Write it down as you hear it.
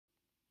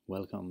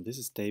Welcome, this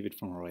is David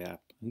from RoyApp.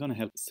 I'm going to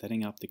help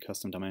setting up the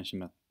custom dimension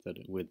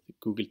method with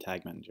Google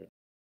Tag Manager.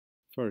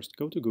 First,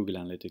 go to Google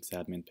Analytics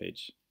admin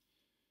page.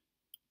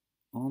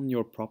 On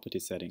your property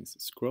settings,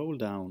 scroll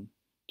down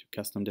to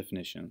Custom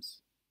Definitions.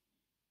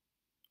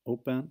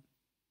 Open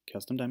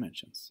Custom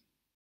Dimensions.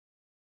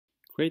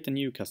 Create a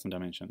new custom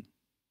dimension.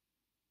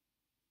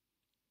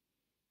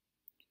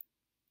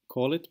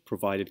 Call it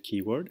Provided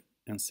Keyword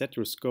and set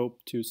your scope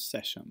to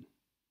Session.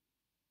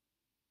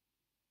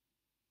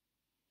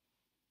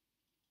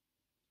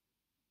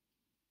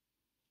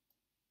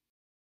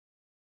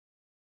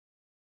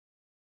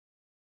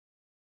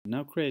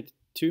 Now create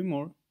two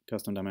more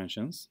custom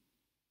dimensions.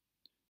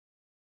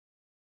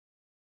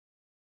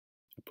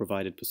 A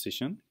provided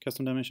position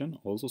custom dimension,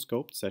 also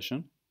scoped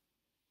session.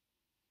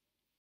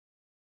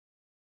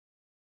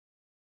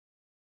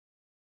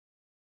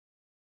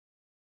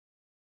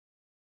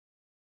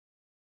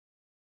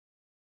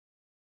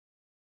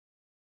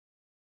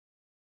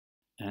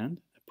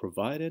 And a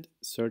provided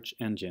search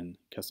engine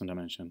custom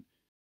dimension,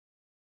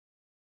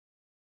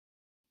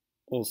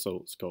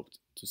 also scoped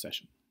to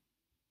session.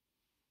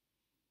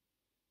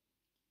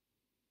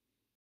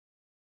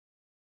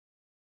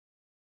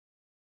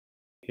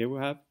 Here we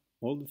have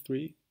all the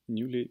three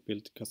newly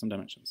built custom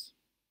dimensions.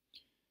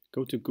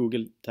 Go to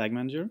Google Tag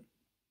Manager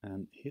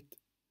and hit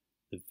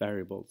the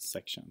variables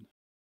section.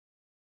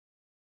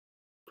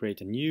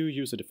 Create a new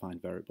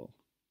user-defined variable.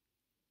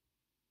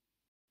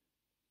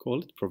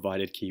 Call it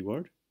Provided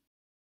Keyword.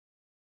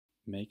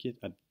 Make it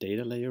a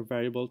data layer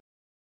variable.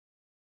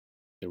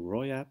 The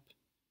RoyApp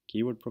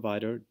Keyword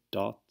Provider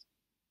dot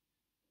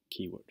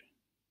keyword.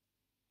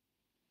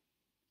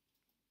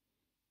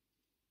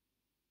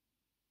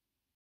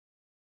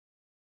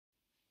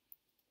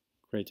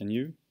 Create a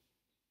new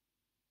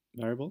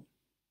variable,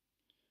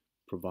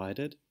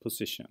 provided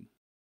position.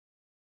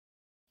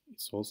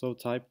 It's also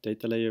type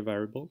data layer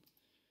variable,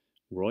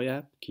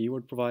 RoyApp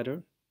Keyword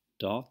Provider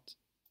dot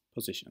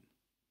position.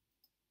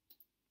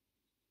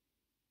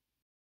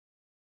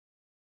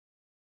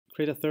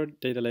 Create a third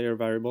data layer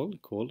variable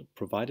called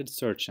provided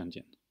search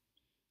engine.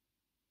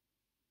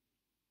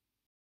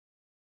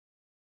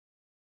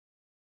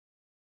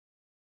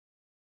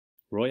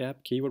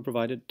 RoyApp Keyword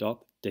Provider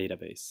dot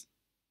database.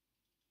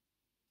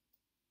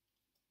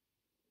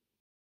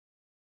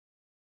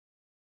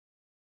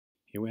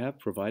 Here we have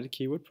provided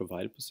keyword,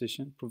 provided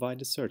position,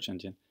 provided search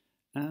engine,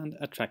 and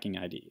a tracking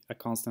ID, a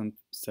constant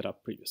set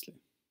up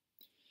previously.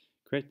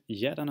 Create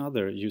yet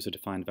another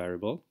user-defined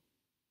variable.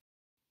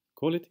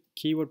 Call it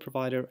Keyword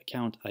Provider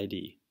Account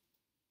ID.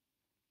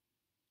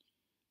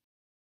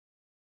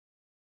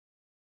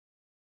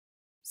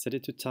 Set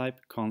it to type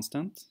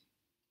constant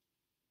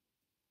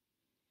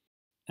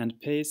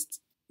and paste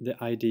the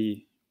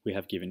ID we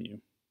have given you.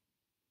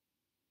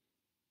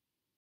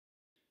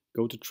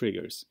 Go to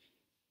Triggers.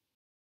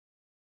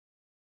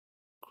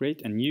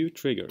 Create a new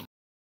trigger.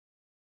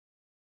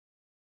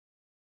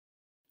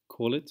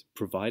 Call it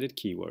Provided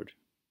Keyword.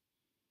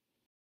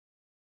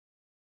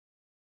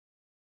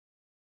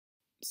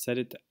 Set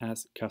it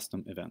as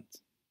Custom Event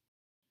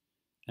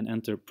and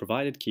enter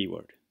Provided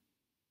Keyword.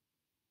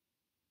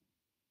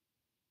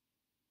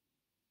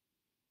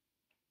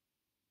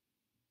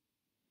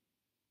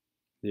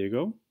 There you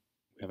go.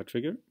 We have a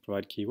trigger,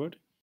 Provide Keyword.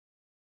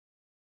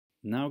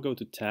 Now go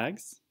to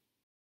Tags.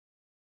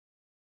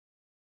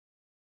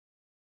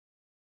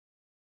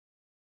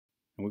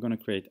 And we're going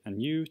to create a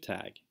new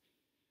tag.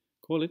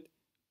 Call it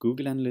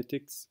Google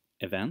Analytics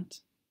Event.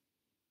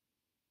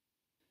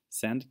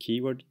 Send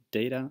keyword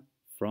data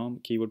from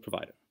Keyword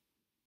Provider.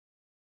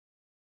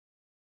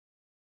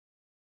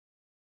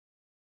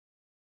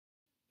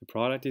 The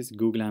product is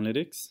Google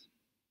Analytics.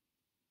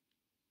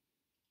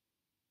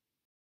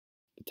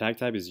 The tag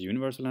type is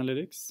Universal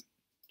Analytics.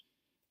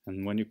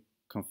 And when you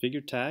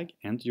configure tag,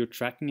 enter your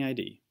tracking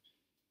ID.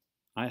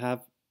 I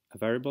have a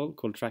variable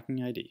called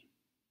tracking ID.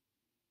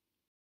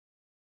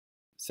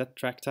 Set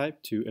track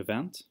type to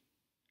event.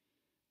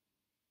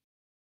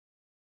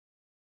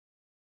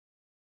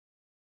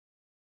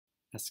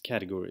 As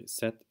category,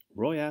 set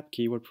RoyApp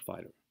Keyword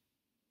Provider.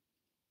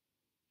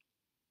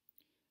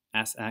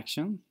 As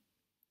action,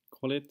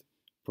 call it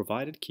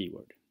Provided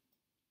Keyword.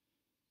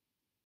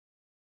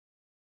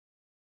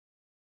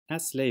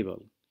 As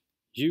label,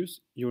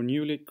 use your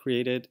newly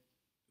created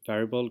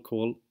variable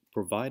called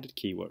Provided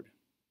Keyword.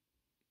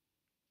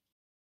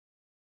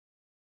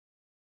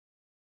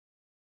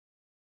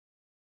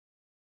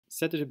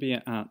 Set it to be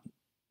a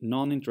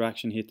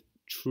non-interaction hit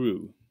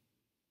true.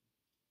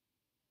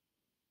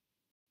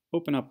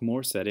 Open up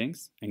more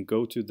settings and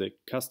go to the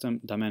Custom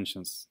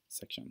Dimensions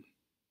section.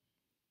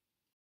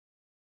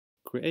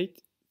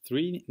 Create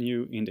 3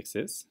 new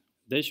indexes.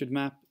 They should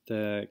map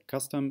the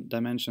custom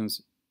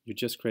dimensions you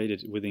just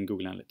created within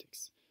Google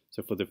Analytics.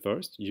 So for the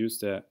first, use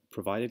the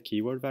provided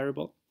keyword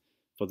variable.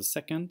 For the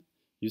second,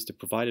 use the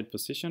provided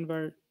position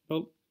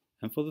variable.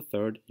 And for the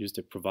third, use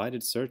the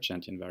provided search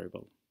engine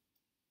variable.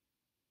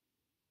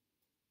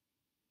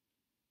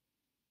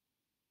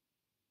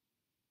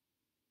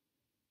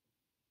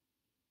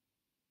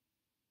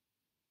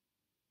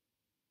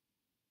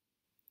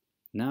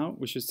 Now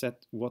we should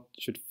set what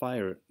should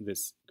fire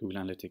this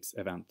Google Analytics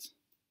event.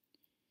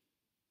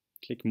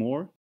 Click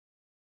More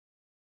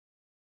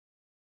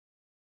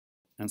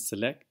and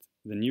select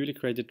the newly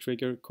created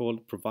trigger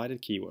called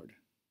Provided Keyword.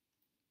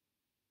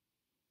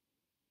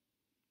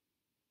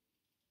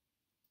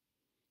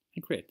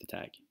 And create the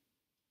tag.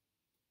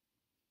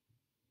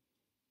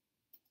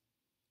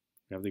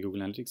 We have the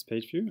Google Analytics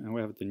page view, and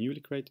we have the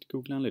newly created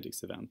Google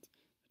Analytics event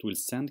that will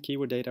send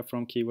keyword data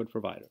from Keyword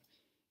Provider.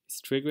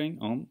 It's triggering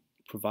on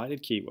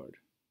Provided Keyword.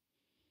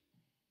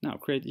 Now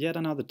create yet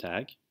another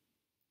tag.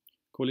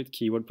 Call it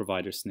Keyword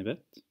Provider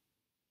Snippet.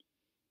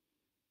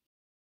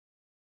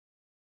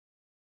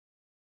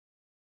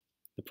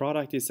 The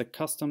product is a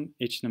custom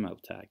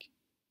HTML tag.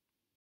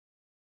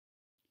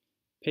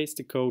 Paste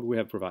the code we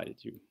have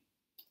provided you.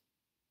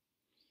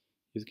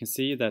 You can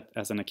see that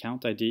as an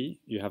account ID,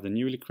 you have the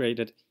newly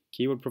created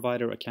Keyword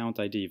Provider account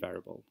ID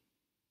variable.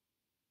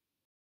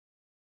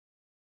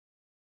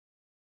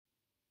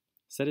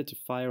 Set it to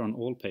fire on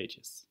all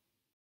pages.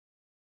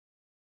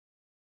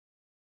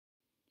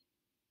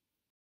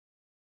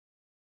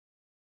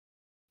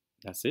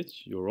 That's it,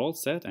 you're all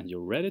set and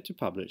you're ready to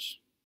publish.